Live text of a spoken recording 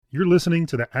You're listening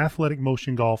to the Athletic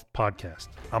Motion Golf Podcast.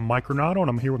 I'm Mike Renato, and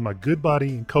I'm here with my good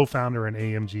buddy and co-founder in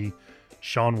AMG,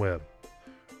 Sean Webb.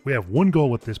 We have one goal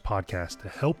with this podcast: to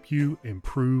help you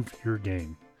improve your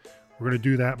game. We're going to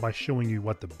do that by showing you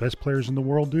what the best players in the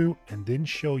world do, and then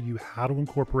show you how to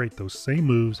incorporate those same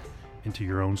moves into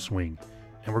your own swing.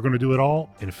 And we're going to do it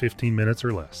all in 15 minutes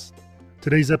or less.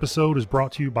 Today's episode is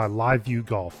brought to you by LiveView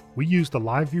Golf. We use the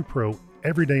LiveView Pro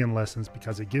every day in lessons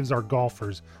because it gives our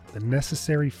golfers the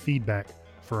necessary feedback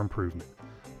for improvement.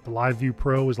 The LiveView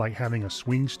Pro is like having a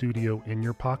swing studio in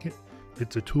your pocket.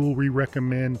 It's a tool we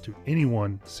recommend to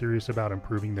anyone serious about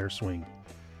improving their swing.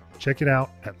 Check it out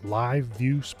at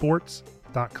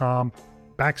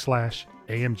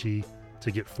liveviewsports.com/AMG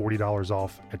to get $40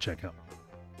 off at checkout.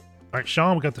 All right,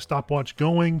 Sean, we got the stopwatch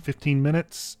going, 15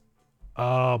 minutes.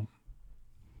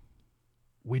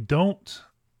 We don't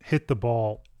hit the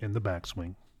ball in the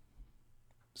backswing,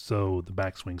 so the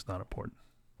backswing's not important.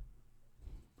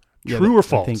 Yeah, true or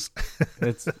false? I think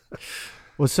it's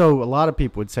well. So a lot of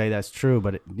people would say that's true,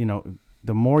 but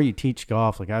the more you teach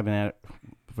golf, like I've been at it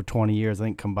for 20 years, I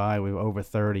think combined we're over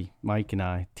 30. Mike and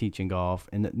I teaching golf,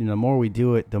 and the more we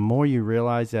do it, the more you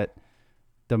realize that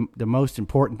the most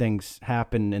important things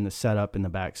happen in the setup and the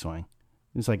backswing.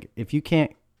 It's like if you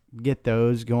can't get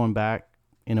those going back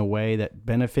in a way that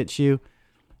benefits you,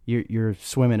 you're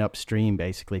swimming upstream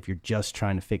basically. If you're just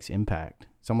trying to fix impact,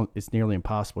 it's nearly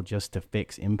impossible just to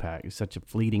fix impact. It's such a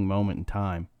fleeting moment in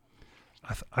time.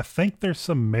 I think there's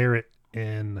some merit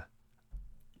in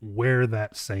where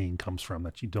that saying comes from,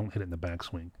 that you don't hit it in the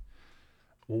backswing.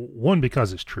 One,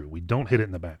 because it's true, we don't hit it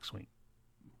in the backswing.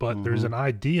 But there's an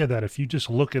idea that if you just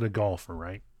look at a golfer,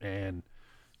 right, and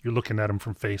you're looking at him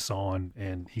from face on,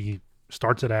 and he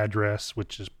starts at address,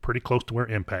 which is pretty close to where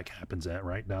impact happens at,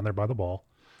 right, down there by the ball,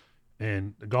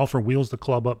 and the golfer wheels the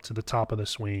club up to the top of the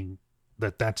swing,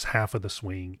 that's half of the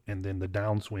swing, and then the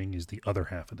downswing is the other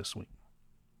half of the swing,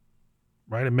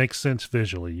 right? It makes sense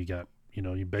visually. You got,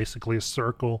 you basically a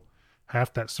circle.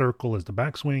 Half that circle is the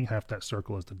backswing, half that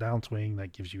circle is the downswing.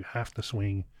 That gives you half the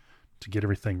swing to get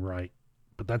everything right.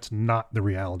 But that's not the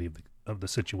reality of the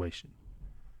situation.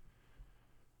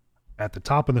 At the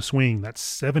top of the swing, that's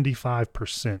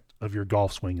 75% of your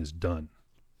golf swing is done.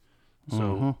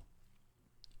 So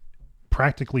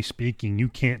practically speaking, you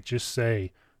can't just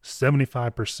say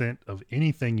 75% of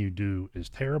anything you do is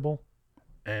terrible,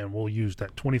 and we'll use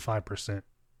that 25%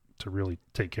 to really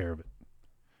take care of it.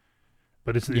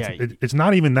 But it's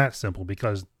not even that simple,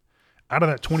 because out of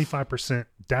that 25%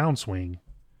 downswing,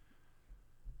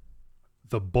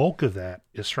 the bulk of that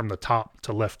is from the top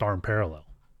to left arm parallel.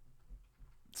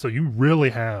 So you really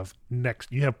have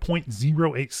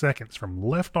 0.08 seconds from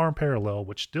left arm parallel,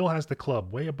 which still has the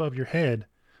club way above your head,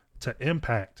 to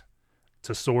impact,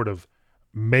 to sort of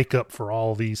make up for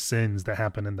all these sins that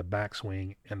happen in the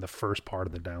backswing and the first part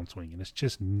of the downswing. And it's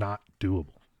just not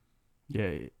doable.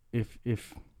 Yeah. If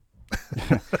if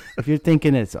you're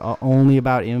thinking it's only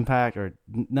about impact or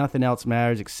nothing else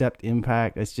matters except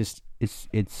impact, it's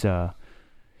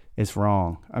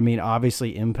wrong. I mean,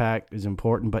 obviously impact is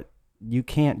important, but you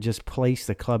can't just place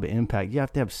the club at impact. You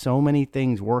have to have so many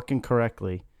things working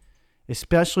correctly,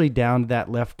 especially down to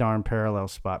that left arm parallel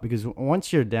spot, because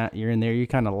once you're down, you're in there, you're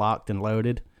kind of locked and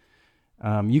loaded.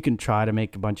 You can try to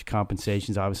make a bunch of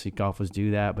compensations. Obviously, golfers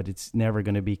do that, but it's never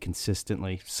going to be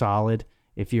consistently solid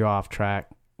if you're off track.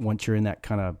 Once you're in that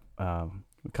kind of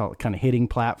we call it kind of hitting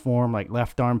platform, like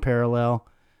left arm parallel,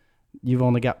 you've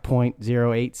only got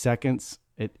 0.08 seconds.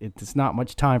 It's not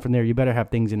much time from there. You better have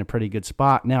things in a pretty good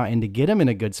spot now, and to get them in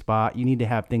a good spot, you need to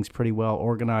have things pretty well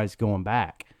organized going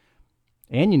back,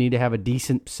 and you need to have a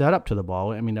decent setup to the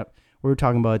ball. I mean, we were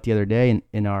talking about it the other day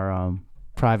in our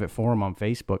private forum on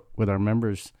Facebook with our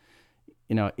members.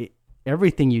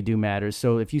 Everything you do matters.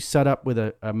 So if you set up with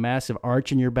a massive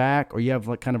arch in your back, or you have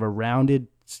like kind of a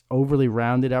overly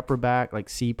rounded upper back, like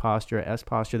C posture, S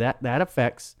posture, that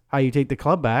affects how you take the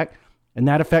club back. And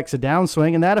that affects a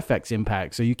downswing, and that affects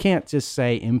impact. So you can't just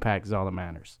say impact is all that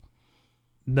matters.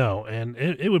 No, and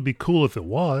it would be cool if it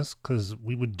was, because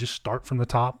we would just start from the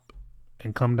top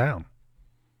and come down.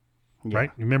 Yeah.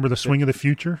 Right? Remember the Swing of the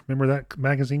Future? Remember that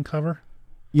magazine cover?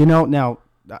 Now,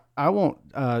 I won't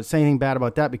say anything bad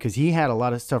about that, because he had a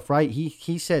lot of stuff right.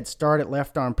 He said start at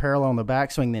left arm parallel on the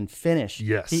backswing, then finish.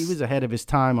 Yes. He was ahead of his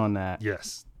time on that.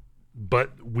 Yes.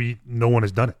 But no one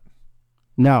has done it.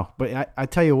 No, but I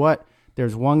tell you what.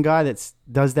 There's one guy that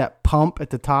does that pump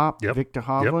at the top, Victor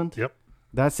Hovland. Yep.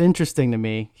 That's interesting to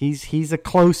me. He's the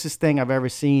closest thing I've ever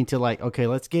seen to, like, okay,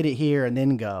 let's get it here and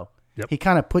then go. Yep. He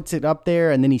kind of puts it up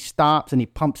there and then he stops and he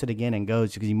pumps it again and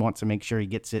goes, because he wants to make sure he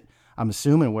gets it I'm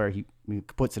assuming where he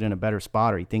puts it in a better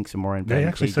spot, or he thinks a more He advantageous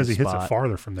actually says he hits spot. it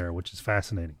farther from there, which is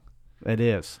fascinating. It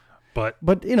is. But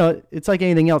it's like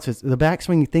anything else. It's the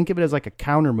backswing. Think of it as like a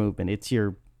counter movement. It's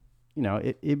your,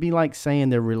 it'd be like saying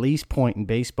the release point in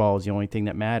baseball is the only thing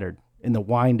that mattered, and the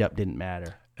windup didn't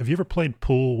matter. have you ever played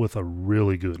pool with a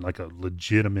really good, like a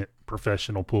legitimate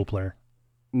professional pool player?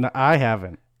 No, I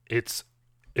haven't. It's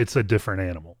a different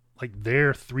animal. Like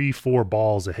they're 3-4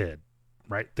 balls ahead,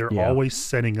 right? They're always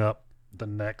setting up the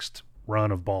next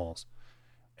run of balls.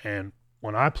 And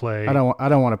when I play, I don't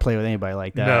want to play with anybody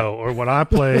like that. No, or when I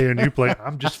play and you play,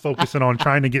 I'm just focusing on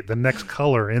trying to get the next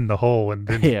color in the hole, and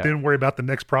then worry about the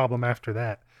next problem after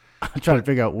that. I'm trying to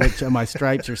figure out which of my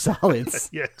stripes are solids.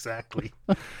 Yeah, exactly.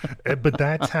 But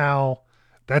that's how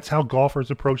golfers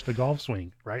approach the golf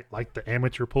swing, right? Like the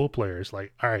amateur pool players,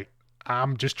 like, all right,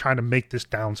 I'm just trying to make this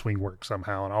downswing work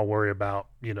somehow, and I'll worry about,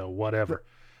 whatever.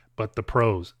 But the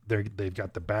pros, they've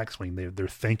got the backswing. They're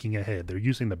thinking ahead. They're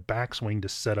using the backswing to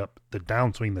set up the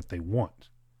downswing that they want,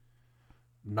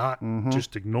 not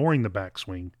just ignoring the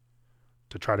backswing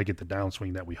to try to get the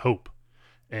downswing that we hope.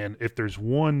 And if there's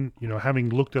one, having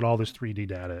looked at all this 3D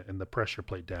data and the pressure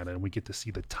plate data, and we get to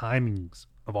see the timings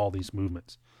of all these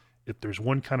movements, if there's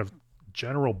one kind of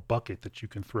general bucket that you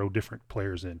can throw different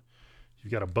players in,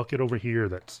 you've got a bucket over here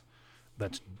that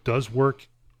does work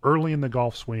early in the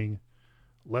golf swing,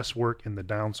 less work in the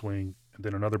downswing, and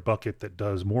then another bucket that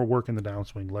does more work in the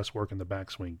downswing, less work in the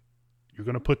backswing. You're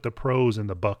going to put the pros in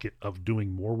the bucket of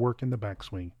doing more work in the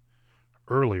backswing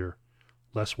earlier,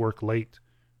 less work late.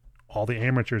 All the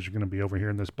amateurs are going to be over here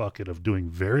in this bucket of doing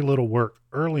very little work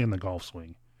early in the golf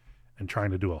swing and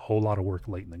trying to do a whole lot of work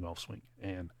late in the golf swing.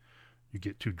 And you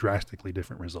get two drastically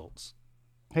different results.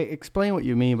 Hey, explain what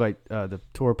you mean by the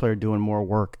tour player doing more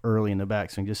work early in the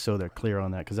backswing, just so they're clear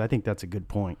on that, because I think that's a good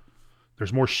point.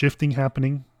 There's more shifting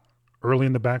happening early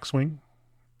in the backswing,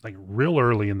 like real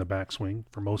early in the backswing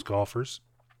for most golfers.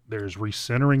 There's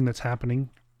recentering that's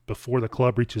happening before the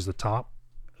club reaches the top.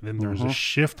 And then there's a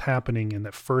shift happening in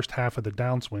that first half of the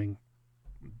downswing,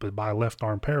 but by left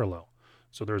arm parallel.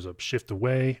 So there's a shift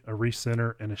away, a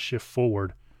recenter, and a shift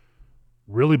forward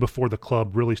really before the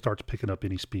club really starts picking up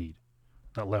any speed,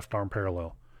 that left arm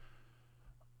parallel.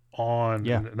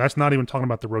 And that's not even talking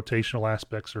about the rotational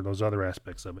aspects or those other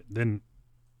aspects of it. Then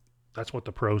that's what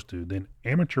the pros do. Then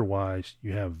amateur-wise,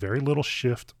 you have very little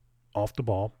shift off the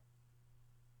ball,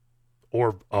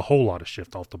 or a whole lot of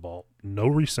shift off the ball, no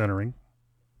recentering,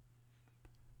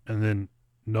 and then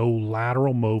no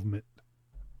lateral movement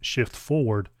shift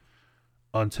forward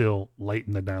until late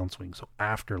in the downswing, so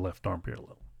after left arm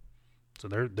parallel. So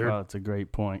that's a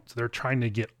great point. So they're trying to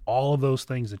get all of those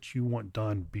things that you want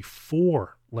done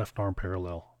before left arm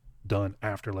parallel done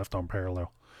after left arm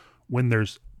parallel, when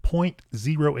there's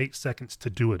 0.08 seconds to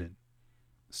do it in.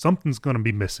 Something's going to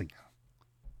be missing.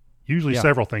 Usually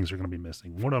several things are going to be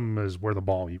missing. One of them is where you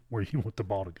want the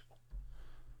ball to go.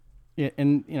 Yeah,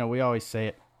 and we always say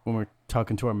it when we're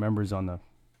talking to our members on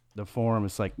the forum.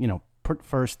 It's like, put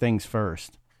first things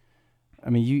first. I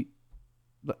mean,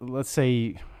 let's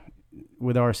say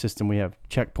with our system we have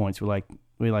checkpoints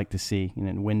we like to see,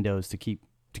 and windows to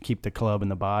keep the club and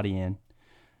the body in,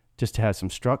 just to have some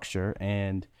structure.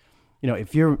 And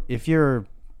if your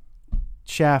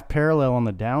shaft parallel on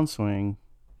the downswing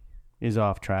is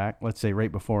off track, let's say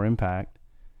right before impact,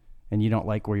 and you don't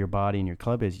like where your body and your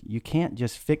club is, you can't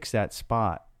just fix that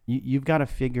spot. You've got to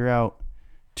figure out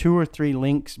 2 or 3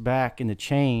 links back in the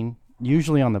chain,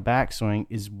 usually on the backswing,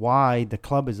 is why the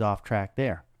club is off track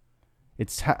there.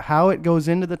 It's how it goes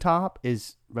into the top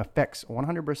affects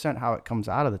 100% how it comes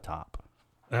out of the top.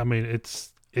 I mean,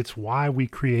 it's why we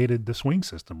created the swing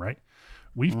system, right?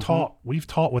 We've taught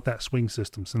with that swing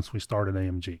system since we started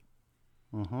AMG.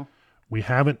 We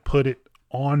haven't put it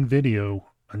on video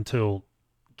until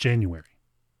January,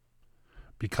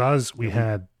 because we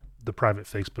had the private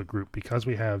Facebook group, because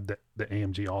we have the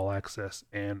AMG All Access,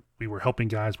 and we were helping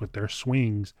guys with their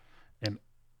swings, and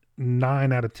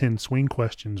 9 out of 10 swing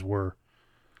questions were,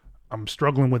 I'm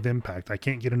struggling with impact. I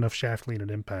can't get enough shaft lean at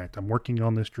impact. I'm working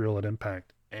on this drill at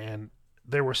impact. And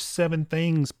there were 7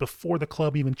 things before the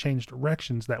club even changed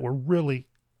directions that were really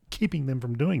keeping them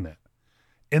from doing that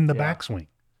in the backswing.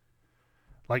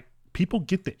 Like, people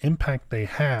get the impact they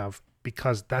have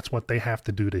because that's what they have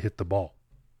to do to hit the ball.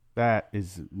 That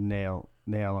is nail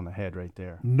on the head right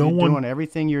there. Doing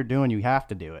everything you're doing, you have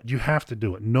to do it. You have to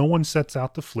do it. No one sets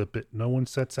out to flip it. No one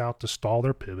sets out to stall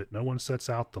their pivot. No one sets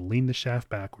out to lean the shaft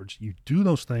backwards. You do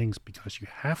those things because you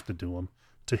have to do them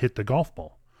to hit the golf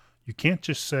ball. You can't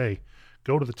just say,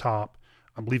 go to the top,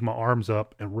 I'm leaving my arms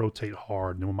up and rotate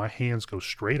hard. And then when my hands go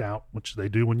straight out, which they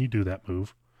do when you do that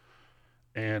move,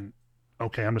 and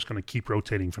okay, I'm just going to keep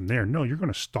rotating from there. No, you're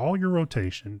going to stall your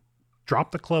rotation,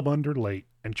 drop the club under late,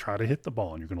 and try to hit the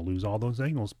ball. And you're going to lose all those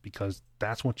angles because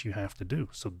that's what you have to do.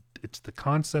 So it's the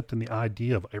concept and the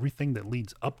idea of everything that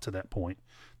leads up to that point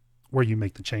where you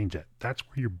make the change at. That's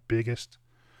where your biggest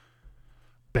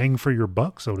bang for your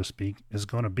buck, so to speak, is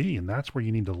going to be. And that's where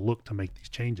you need to look to make these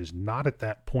changes, not at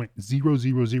that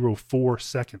 0.0004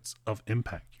 seconds of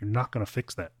impact. You're not going to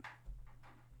fix that.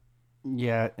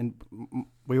 Yeah, and you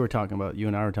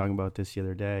and I were talking about this the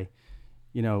other day.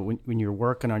 You know, when you're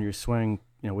working on your swing,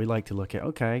 you know, we like to look at,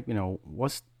 okay, you know,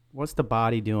 what's the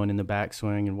body doing in the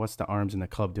backswing and what's the arms and the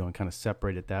club doing, kind of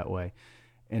separate it that way.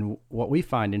 And what we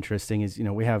find interesting is, you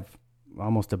know, we have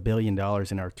almost $1 billion in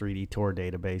our 3D Tour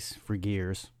database for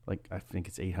gears. Like, I think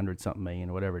it's 800 something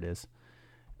million, whatever it is.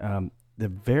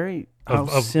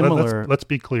 Similar. Let's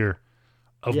be clear.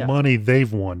 Of Yeah. money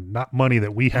they've won, not money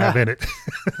that we have in it.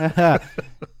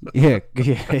 Yeah,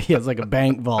 it's like a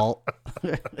bank vault.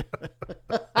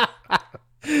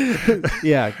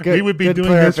 Yeah, good. We would be good doing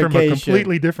this from a clarification.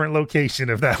 completely different location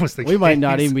if that was the case. We might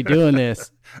not even be doing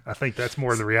this. I think that's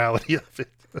more the reality of it.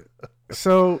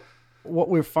 So what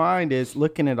we find is,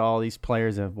 looking at all these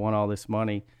players that have won all this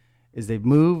money, is they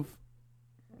move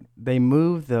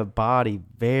the body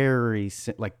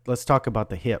like, let's talk about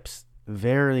the hips,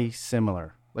 very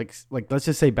similar. Like let's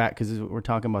just say back, because we're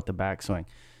talking about the backswing.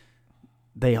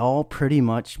 They all pretty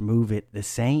much move it the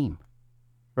same,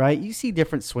 right? You see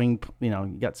different swing, you know,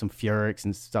 you got some Furics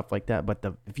and stuff like that. But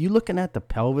if you're looking at the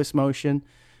pelvis motion,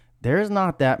 there's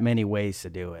not that many ways to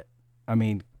do it. I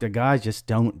mean, the guys just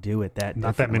don't do it that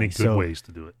Not that many good ways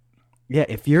to do it. Yeah,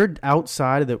 if you're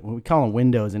outside of we call them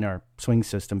windows in our swing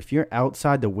system. If you're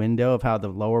outside the window of how the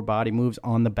lower body moves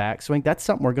on the backswing, that's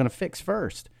something we're going to fix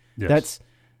first. Yes.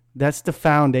 That's the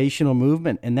foundational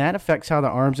movement, and that affects how the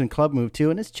arms and club move too.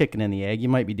 And it's chicken and the egg. You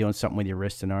might be doing something with your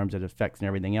wrists and arms that affects and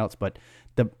everything else, but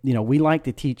we like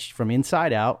to teach from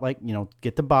inside out, like, you know,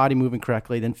 get the body moving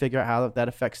correctly, then figure out how that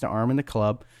affects the arm and the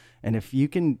club. And if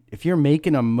you're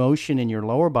making a motion in your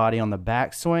lower body on the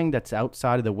backswing that's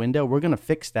outside of the window, we're going to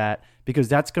fix that, because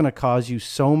that's going to cause you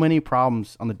so many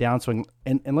problems on the downswing.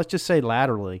 And let's just say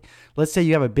laterally. Let's say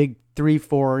you have a big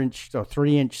 3-4 inch or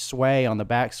 3-inch sway on the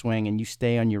backswing, and you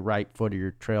stay on your right foot or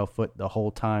your trail foot the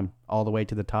whole time, all the way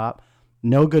to the top.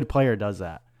 No good player does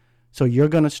that. So you're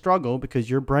going to struggle, because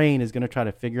your brain is going to try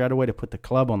to figure out a way to put the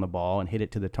club on the ball and hit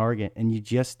it to the target, and you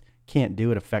just can't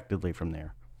do it effectively from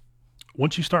there.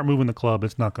 Once you start moving the club,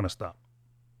 it's not going to stop.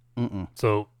 Mm-mm.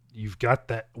 So you've got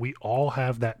that. We all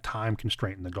have that time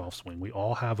constraint in the golf swing. We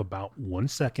all have about 1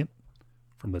 second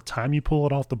from the time you pull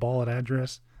it off the ball at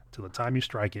address to the time you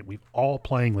strike it. We've all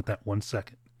playing with that 1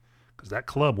 second, because that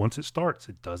club, once it starts,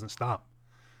 it doesn't stop.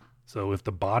 So if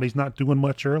the body's not doing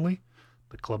much early,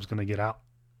 the club's going to get out,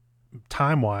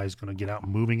 time-wise, going to get out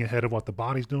moving ahead of what the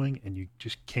body's doing, and you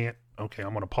just can't, okay,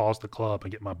 I'm going to pause the club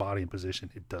and get my body in position.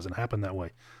 It doesn't happen that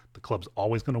way. The club's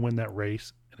always going to win that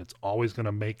race, and it's always going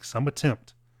to make some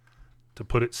attempt to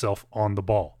put itself on the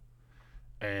ball.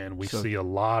 And we see a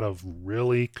lot of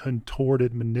really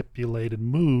contorted, manipulated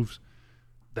moves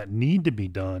that need to be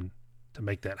done to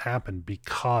make that happen,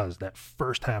 because that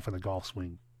first half of the golf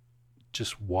swing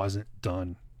just wasn't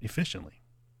done efficiently.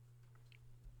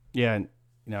 Yeah, and,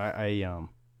 you know,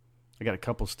 I got a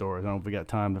couple stories. I don't know if we got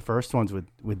time. The first one's with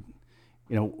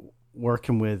you know,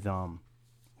 working with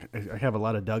I have a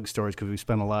lot of Doug stories, because we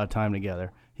spend a lot of time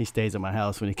together. He stays at my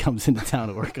house when he comes into town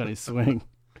to work on his swing.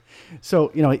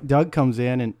 So, you know, Doug comes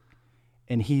in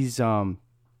and he's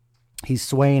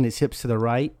swaying his hips to the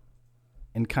right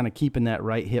and kind of keeping that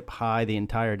right hip high the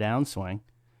entire downswing,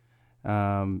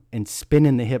 and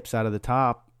spinning the hips out of the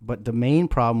top. But the main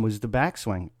problem was the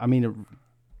backswing. I mean,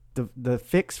 the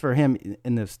fix for him,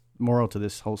 in this moral to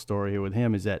this whole story here with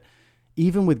him, is that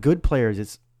even with good players,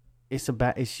 it's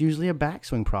usually a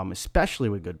backswing problem, especially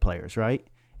with good players, right?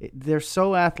 They're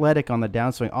so athletic on the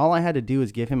downswing. All I had to do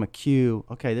is give him a cue.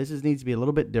 Okay, needs to be a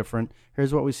little bit different.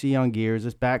 Here's what we see on gears.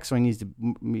 This backswing needs to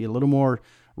be a little more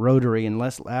rotary and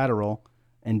less lateral.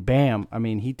 And bam, I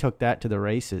mean, he took that to the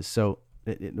races. So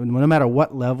no matter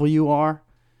what level you are,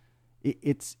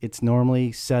 it's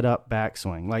normally set up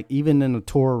backswing. Like, even in the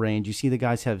tour range, you see the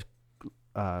guys have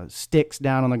sticks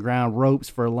down on the ground, ropes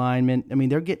for alignment. I mean,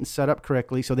 they're getting set up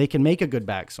correctly so they can make a good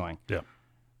backswing. Yeah.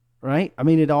 Right? I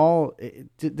mean,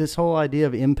 this whole idea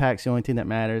of impact's the only thing that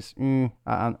matters.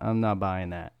 I'm not buying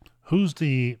that.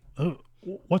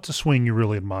 What's a swing you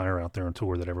really admire out there on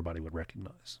tour that everybody would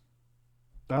recognize?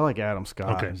 I like Adam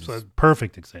Scott. Okay, so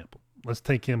perfect example. Let's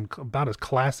take him about as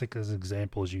classic as an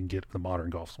example as you can get in the modern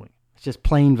golf swing. It's just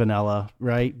plain vanilla,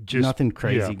 right? Just nothing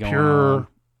crazy going pure, on.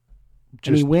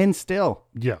 And he wins still.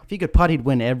 Yeah. If he could putt, he'd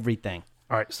win everything.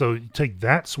 All right, so you take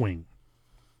that swing,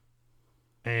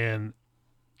 and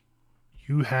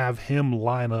you have him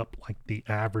line up like the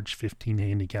average 15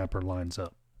 handicapper lines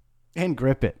up. And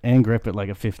grip it like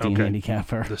a 15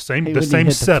 handicapper. The same He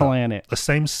setup. planet. The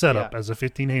same setup as a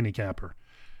 15 handicapper.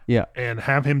 Yeah. And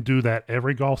have him do that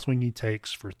every golf swing he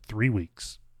takes for 3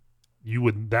 weeks.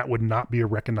 That would not be a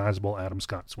recognizable Adam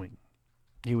Scott swing.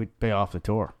 He would pay off the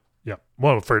tour. Yeah.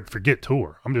 Well, forget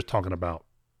tour. I'm just talking about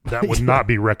that would not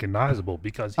be recognizable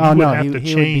because he would have to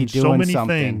change so many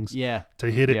things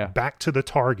to hit it back to the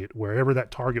target, wherever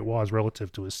that target was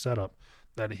relative to his setup,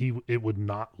 that it would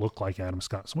not look like Adam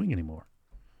Scott's swing anymore.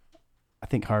 I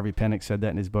think Harvey Pennick said that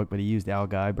in his book, but he used Al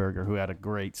Geiberger, who had a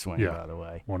great swing, by the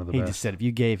way. One of the best. He just said if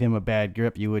you gave him a bad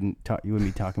grip, you wouldn't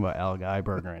be talking about Al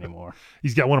Geiberger anymore.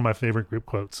 He's got one of my favorite grip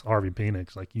quotes, Harvey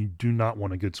Pennick's, like, you do not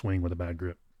want a good swing with a bad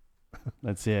grip.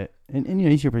 That's it. And you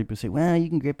hear people say, well, you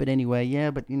can grip it anyway.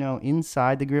 Yeah, but,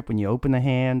 inside the grip, when you open the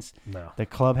hands, the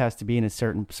club has to be in a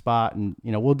certain spot. And,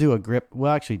 we'll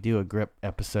actually do a grip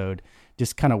episode.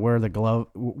 Just kind of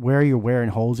where you're wearing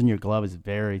holes in your glove is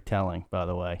very telling, by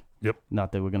the way. Yep.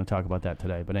 Not that we're going to talk about that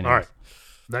today, but anyways. All right.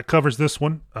 That covers this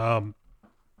one. The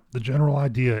general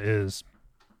idea is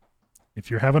if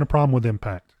you're having a problem with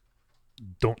impact,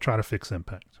 don't try to fix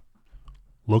impact.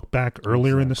 Look back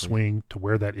earlier in the swing to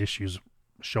where that issue's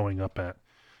showing up at,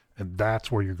 and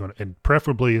that's where you're going to, and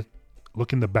preferably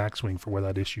look in the backswing for where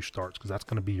that issue starts, because that's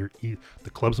going to be the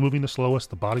club's moving the slowest,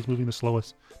 the body's moving the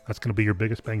slowest. That's going to be your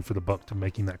biggest bang for the buck to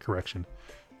making that correction.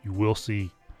 You will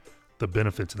see the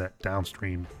benefits of that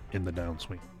downstream in the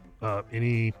downswing.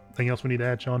 Anything else we need to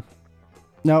add, Sean?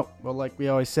 No. Well, like we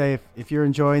always say, if you're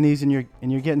enjoying these and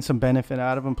you're getting some benefit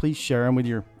out of them, please share them with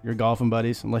your golfing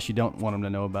buddies, unless you don't want them to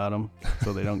know about them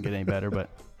so they don't get any better. But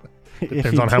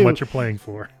depends on how much you're playing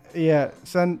for. Yeah,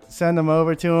 send them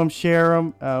over to them, share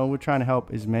them. We're trying to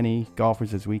help as many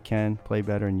golfers as we can play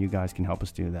better, and you guys can help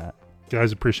us do that.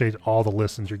 Guys, appreciate all the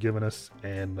listens you're giving us,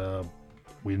 and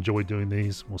we enjoy doing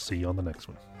these. We'll see you on the next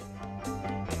one.